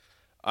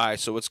All right,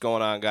 so what's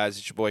going on, guys?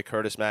 It's your boy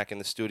Curtis Mack in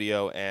the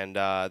studio, and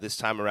this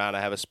time around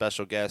I have a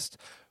special guest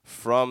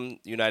from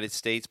the United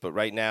States, but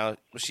right now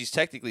well, she's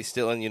technically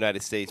still in the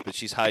United States, but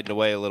she's hiding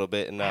away a little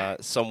bit in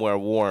somewhere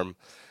warm.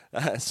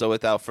 So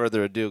without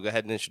further ado, go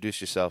ahead and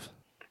introduce yourself.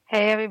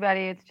 Hey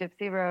everybody, it's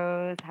Gypsy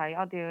Rose. How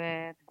y'all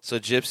doing? So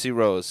Gypsy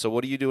Rose, so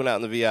what are you doing out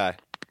in the VI?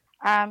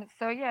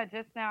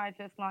 Just now I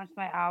just launched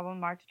my album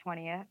March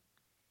 20th.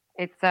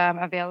 It's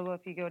available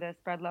if you go to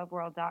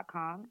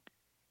spreadloveworld.com.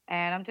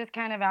 And I'm just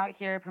kind of out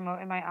here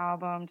promoting my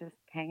album, just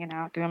hanging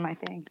out, doing my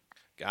thing.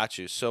 Got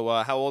you. So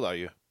how old are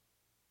you?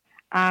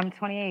 I'm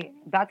 28,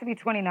 about to be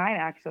 29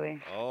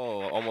 actually.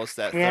 Oh, almost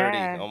at 30,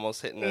 Yeah,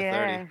 almost hitting the 30.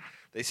 yeah,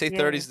 They say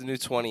 30 yeah. is the new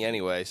 20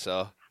 anyway,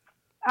 so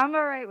I'm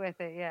all right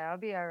with it. Yeah, I'll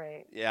be all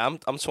right. yeah,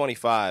 I'm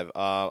 25.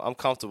 I'm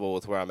comfortable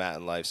with where I'm at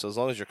in life, so as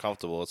long as you're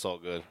comfortable, it's all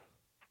good.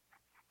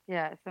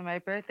 Yeah, so my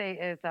birthday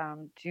is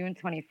June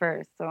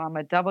 21st, so I'm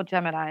a double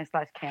Gemini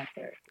slash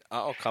Cancer.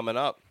 Oh, coming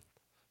up.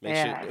 Make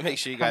sure Yeah, so make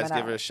it's sure you guys coming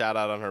give her up. a shout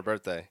out on her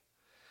birthday.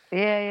 Yeah,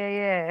 yeah,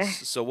 yeah.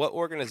 So, what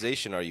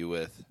organization are you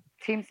with?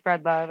 Team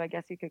Spread Love, I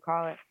guess you could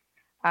call it.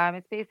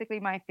 It's basically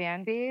my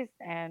fan base,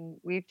 and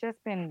we've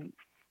just been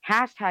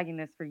hashtagging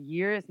this for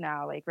years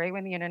now. Like right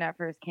when the internet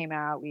first came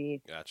out, we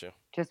Gotcha.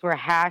 just were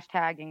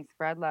hashtagging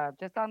Spread Love,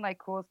 just on like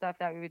cool stuff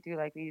that we would do.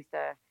 Like we used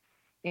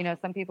to,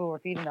 some people were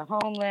feeding the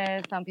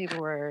homeless, some people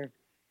were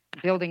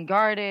building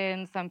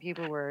gardens, some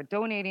people were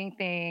donating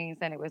things,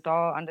 and it was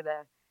all under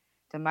the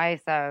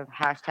demise of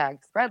hashtag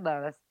Spread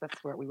Love.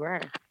 That's where we were,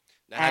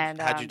 Now,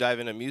 and how'd you dive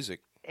into music?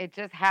 it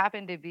just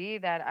happened to be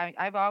that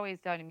I've always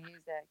done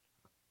music,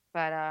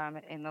 but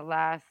in the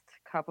last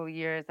couple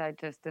years, I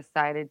just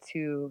decided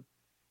to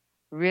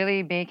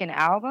really make an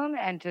album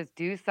and just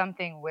do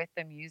something with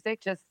the music.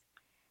 Just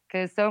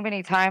because so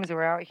many times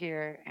we're out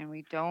here and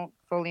we don't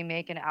fully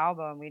make an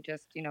album. We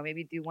just,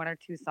 maybe do one or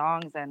two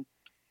songs and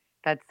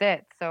that's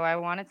it. So I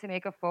wanted to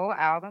make a full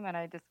album and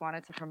I just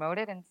wanted to promote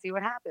it and see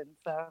what happens.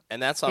 So And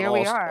that's on here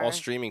we all are.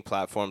 streaming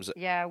platforms.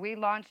 Yeah, we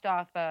launched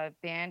off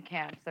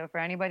Bandcamp. So for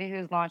anybody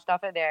who's launched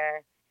off of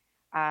there,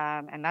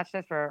 and that's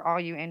just for all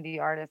you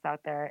indie artists out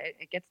there.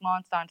 It gets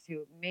launched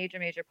onto major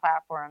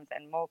platforms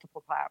and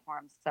multiple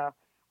platforms. So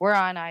we're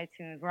on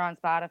iTunes, we're on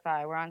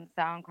Spotify, we're on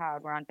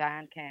SoundCloud, we're on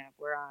Bandcamp,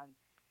 we're on,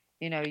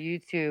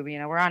 YouTube.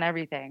 We're on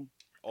everything.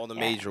 All the Yeah,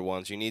 major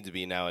ones you need to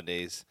be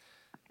nowadays.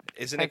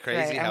 Isn't it that's right.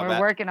 crazy And how we're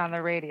back? working on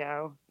the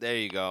radio. There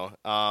you go.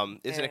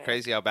 Isn't it Yeah.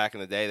 crazy how back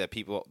in the day that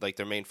people like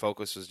their main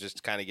focus was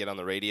just kind of get on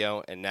the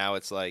radio, and now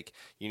it's like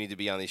you need to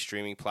be on these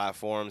streaming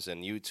platforms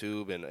and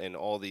YouTube and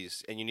all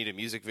these, and you need a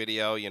music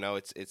video.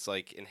 It's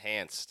like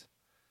enhanced.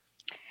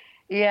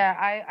 Yeah,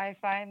 I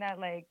find that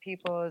like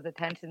people's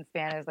attention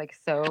span is like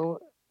so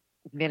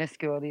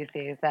minuscule these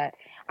days that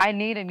I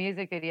need a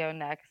music video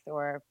next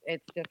or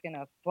it's just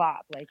gonna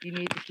flop. Like you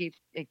need to keep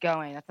it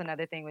going. That's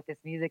another thing with this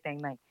music thing.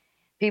 Like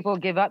people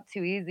give up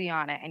too easy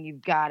on it and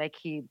you've gotta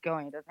keep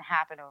going. It doesn't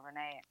happen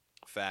overnight.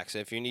 Facts.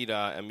 If you need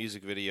a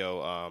music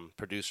video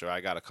producer,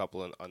 I got a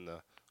couple on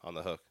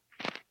the hook.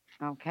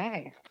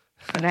 Okay.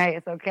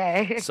 Nice,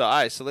 okay. So, all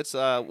right. So let's.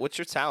 What's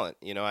your talent?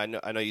 I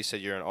know you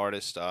said you're an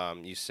artist.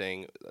 You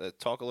sing.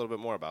 Talk a little bit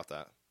more about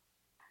that.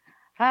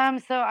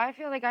 So I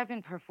feel like I've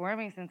been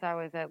performing since I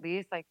was at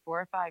least like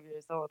 4 or 5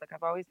 years old. Like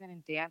I've always been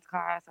in dance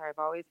class or I've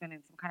always been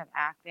in some kind of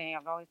acting.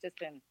 I've always just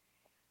been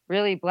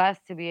really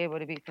blessed to be able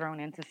to be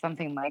thrown into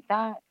something like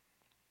that.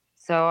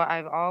 So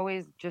I've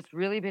always just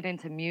really been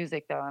into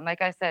music though. And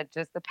like I said,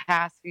 just the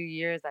past few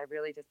years, I've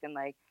really just been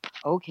like,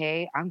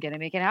 okay, I'm going to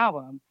make an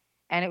album.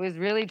 And it was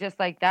really just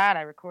like that.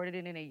 I recorded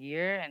it in a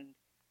year and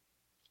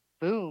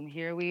boom,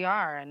 here we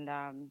are.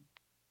 And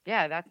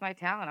yeah, that's my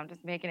talent. I'm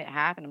just making it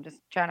happen. I'm just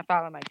trying to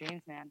follow my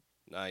dreams, man.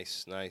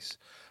 Nice, nice.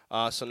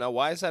 So now,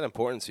 why is that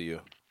important to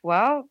you?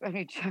 Well, I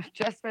mean,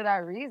 just for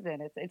that reason.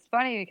 It's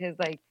funny because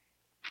like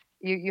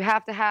you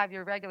have to have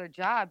your regular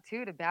job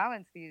too to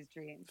balance these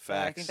dreams. So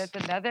I think Facts.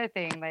 that's another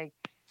thing. Like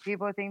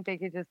people think they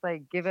could just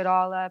like give it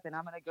all up and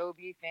I'm gonna go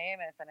be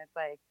famous, and it's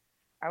like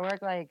I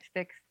work like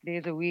 6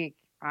 days a week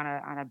on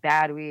a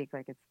bad week,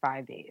 like it's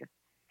 5 days.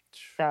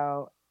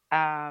 So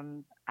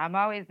I'm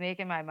always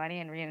making my money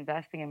and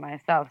reinvesting in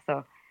myself.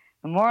 So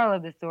the moral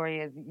of the story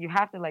is you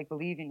have to like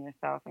believe in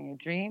yourself and your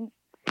dreams.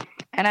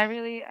 And I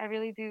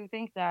really do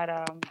think that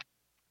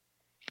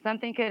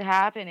something could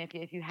happen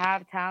if you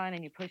have talent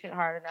and you push it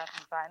hard enough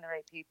and find the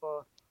right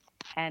people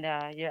and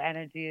your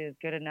energy is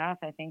good enough.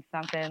 I think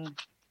something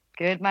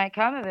good might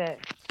come of it.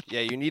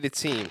 Yeah, you need a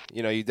team.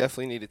 You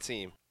definitely need a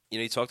team.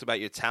 You talked about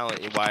your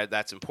talent and why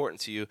that's important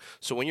to you.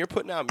 So when you're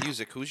putting out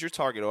music, who's your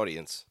target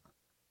audience?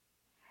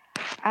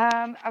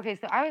 Okay,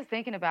 so I was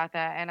thinking about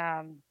that, and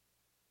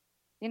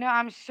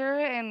I'm sure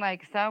in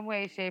like some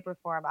way, shape, or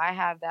form, I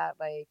have that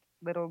like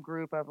little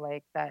group of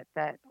like that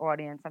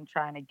audience I'm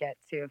trying to get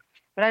to.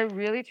 But I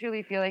really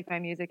truly feel like my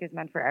music is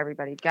meant for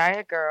everybody, guy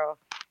or girl,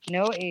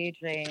 no age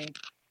range,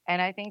 and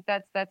I think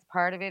that's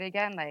part of it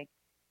again. Like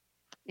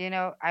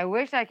I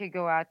wish I could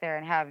go out there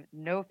and have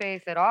no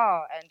face at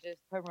all and just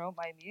promote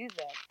my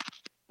music.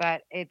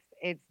 But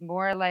it's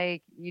more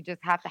like you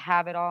just have to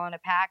have it all in a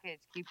package,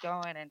 keep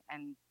going,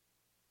 and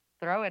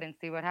throw it and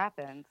see what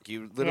happens.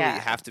 You literally Yeah.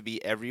 have to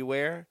be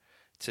everywhere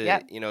to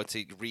Yep.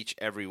 to reach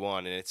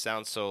everyone, and it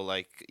sounds so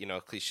like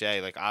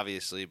cliche, like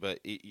obviously, but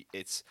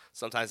it's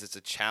sometimes it's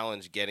a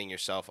challenge getting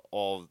yourself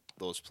all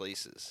those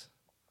places.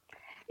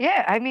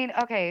 Yeah, I mean,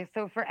 okay,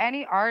 so for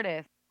any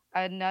artist,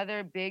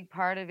 another big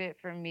part of it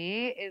for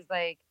me is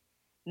like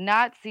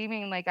not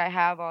seeming like I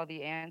have all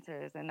the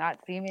answers and not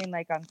seeming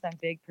like I'm some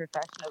big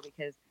professional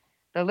because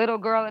the little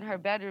girl in her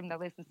bedroom that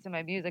listens to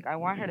my music, I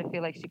want her to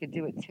feel like she could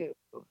do it too.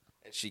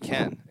 And she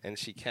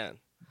can.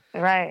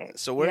 Right.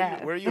 So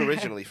Yes. where are you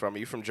originally from? Are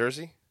you from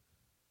Jersey?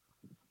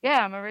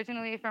 Yeah, I'm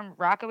originally from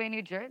Rockaway,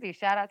 New Jersey.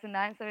 Shout out to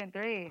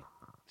 973.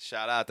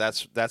 Shout out.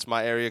 That's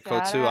my area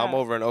code Shout too. I'm out.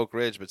 over in Oak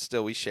Ridge, but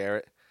still we share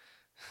it.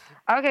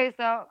 Okay,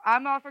 so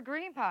I'm off of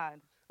Green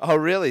Pond. Oh,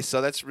 really?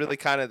 So that's really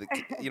kind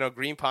of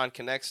Green Pond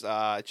connects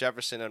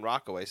Jefferson and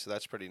Rockaway, so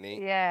that's pretty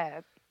neat.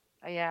 Yeah.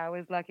 Yeah, I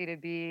was lucky to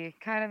be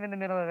kind of in the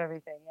middle of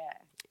everything.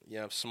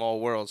 Yeah. Yeah, small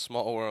world,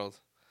 small world.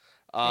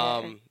 Yeah.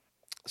 Um,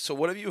 so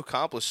what have you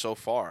accomplished so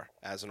far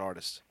as an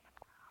artist?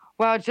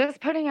 Well, just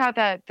putting out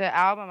the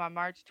album on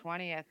March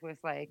 20th was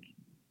like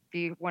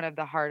the one of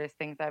the hardest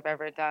things I've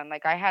ever done.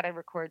 Like I had to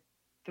record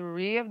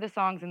 3 of the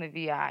songs in the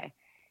VI,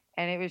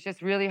 and it was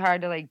just really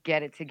hard to like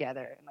get it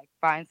together and like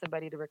find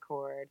somebody to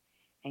record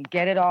and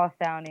get it all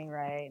sounding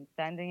right and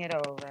sending it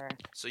over.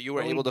 So you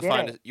were But we able to did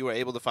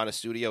it. find a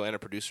studio and a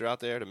producer out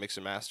there to mix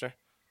and master.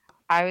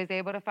 I was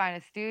able to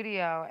find a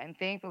studio, and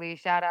thankfully,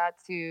 shout out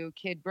to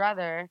Kid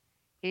Brother.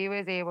 He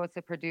was able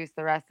to produce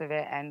the rest of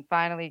it and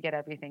finally get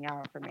everything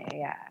out for me.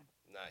 Yeah.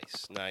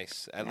 Nice,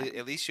 nice. Yeah.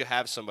 At least you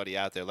have somebody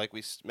out there. Like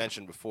we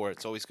mentioned before,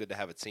 it's always good to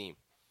have a team.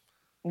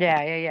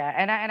 Yeah, yeah, yeah.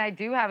 And I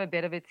do have a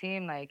bit of a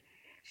team. Like,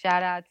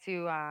 shout out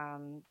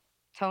to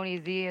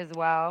Tony Z as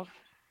well.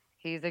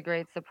 He's a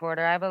great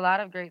supporter. I have a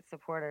lot of great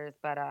supporters,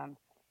 but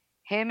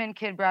him and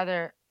Kid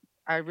Brother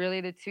are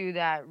really the two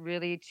that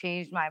really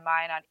changed my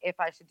mind on if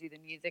I should do the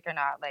music or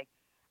not. Like,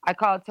 I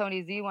called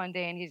Tony Z one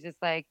day and he's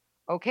just like,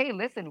 "Okay,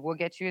 listen, we'll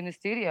get you in the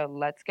studio.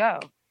 Let's go."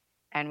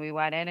 And we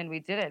went in and we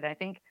did it. And I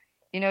think,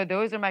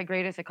 those are my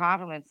greatest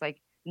accomplishments. Like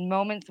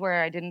moments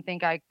where I didn't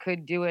think I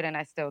could do it and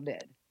I still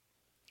did.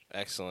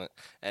 Excellent.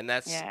 And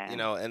that's, Yeah.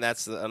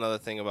 another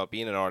thing about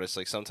being an artist.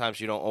 Like sometimes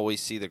you don't always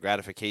see the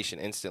gratification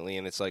instantly,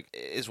 and it's like,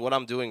 is what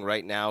I'm doing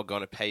right now going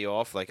to pay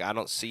off? Like I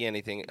don't see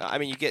anything. I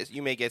mean,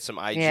 you may get some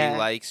IG Yeah.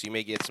 likes, you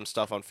may get some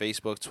stuff on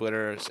Facebook,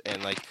 Twitter,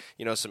 and like,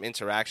 some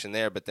interaction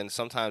there, but then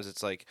sometimes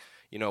it's like,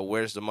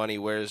 where's the money?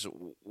 Where's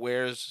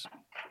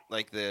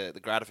like the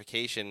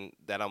gratification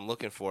that I'm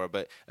looking for?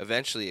 But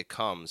eventually it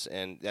comes,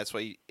 and that's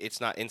why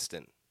it's not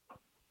instant.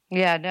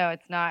 Yeah, no,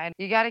 it's not. And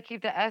you got to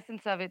keep the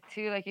essence of it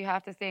too. Like you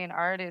have to stay an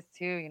artist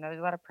too. There's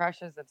a lot of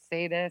pressures of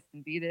say this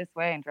and be this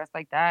way and dress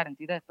like that and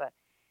do this, but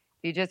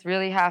you just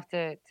really have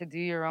to do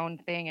your own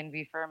thing and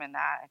be firm in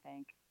that, I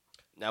think.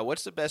 Now,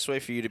 what's the best way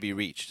for you to be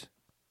reached?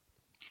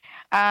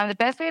 The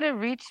best way to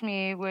reach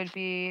me would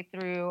be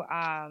through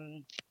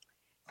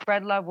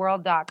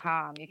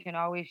spreadloveworld.com. You can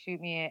always shoot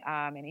me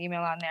an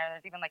email on there.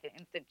 There's even like an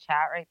instant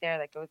chat right there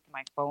that goes to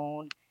my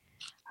phone.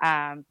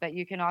 But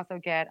you can also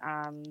get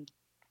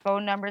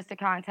phone numbers to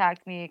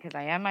contact me because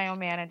I am my own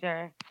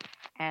manager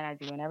and I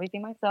do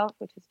everything myself,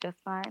 which is just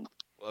fine.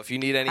 Well, if you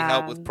need any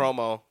help with Um,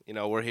 promo,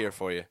 we're here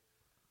for you.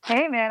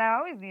 Hey man, I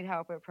always need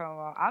help with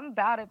promo. I'm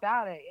about it,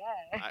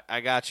 yeah. I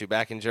got you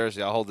back in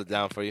Jersey. I'll hold it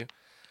down for you.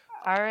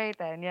 All right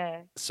then,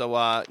 yeah.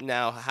 So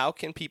now, how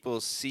can people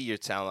see your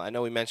talent? I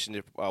know we mentioned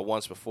it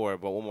once before,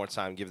 but one more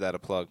time, give that a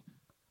plug.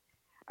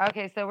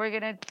 Okay, so we're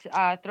gonna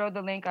throw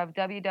the link of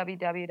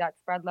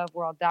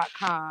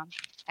www.spreadloveworld.com,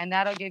 and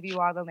that'll give you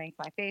all the links.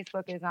 My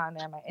Facebook is on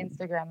there, my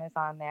Instagram is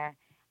on there.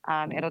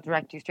 It'll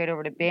direct you straight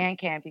over to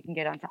Bandcamp. You can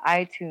get onto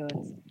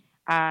iTunes,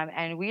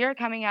 and we are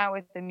coming out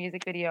with the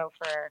music video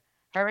for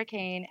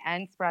Hurricane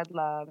and Spread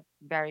Love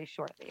very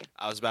shortly.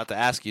 I was about to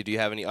ask you, do you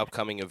have any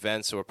upcoming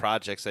events or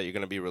projects that you're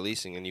going to be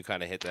releasing? And you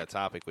kind of hit that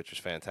topic, which was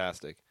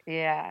fantastic.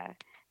 Yeah.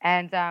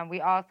 And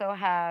we also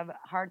have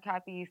hard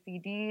copy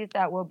CDs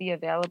that will be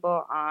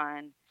available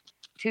on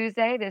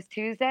this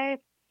Tuesday.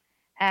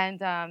 And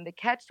the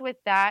catch with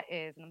that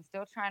is, and I'm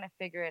still trying to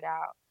figure it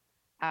out,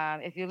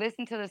 if you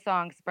listen to the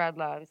song Spread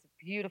Love, it's a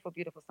beautiful,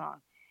 beautiful song.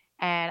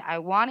 And I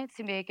wanted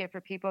to make it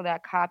for people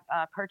that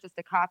purchased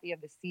a copy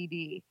of the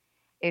CD,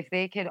 if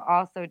they could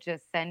also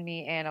just send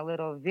me in a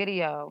little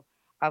video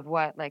of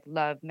what like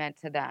love meant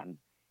to them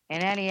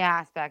in any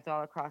aspect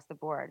all across the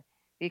board,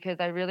 because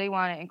I really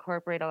want to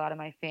incorporate a lot of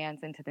my fans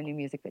into the new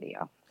music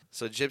video.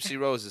 So Gypsy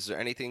Rose, is there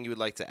anything you would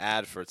like to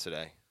add for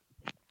today?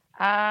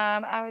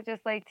 I would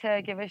just like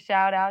to give a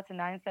shout out to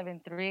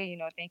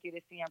 973. Thank you to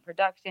CM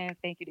Productions.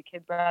 Thank you to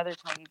Kid Brother,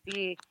 Tony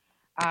Z,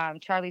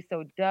 Charlie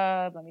So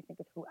Dub. Let me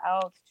think of who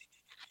else.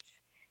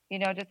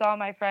 Just all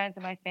my friends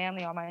and my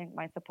family, all my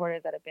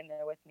supporters that have been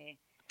there with me.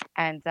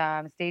 And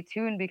stay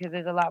tuned because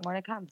there's a lot more to come.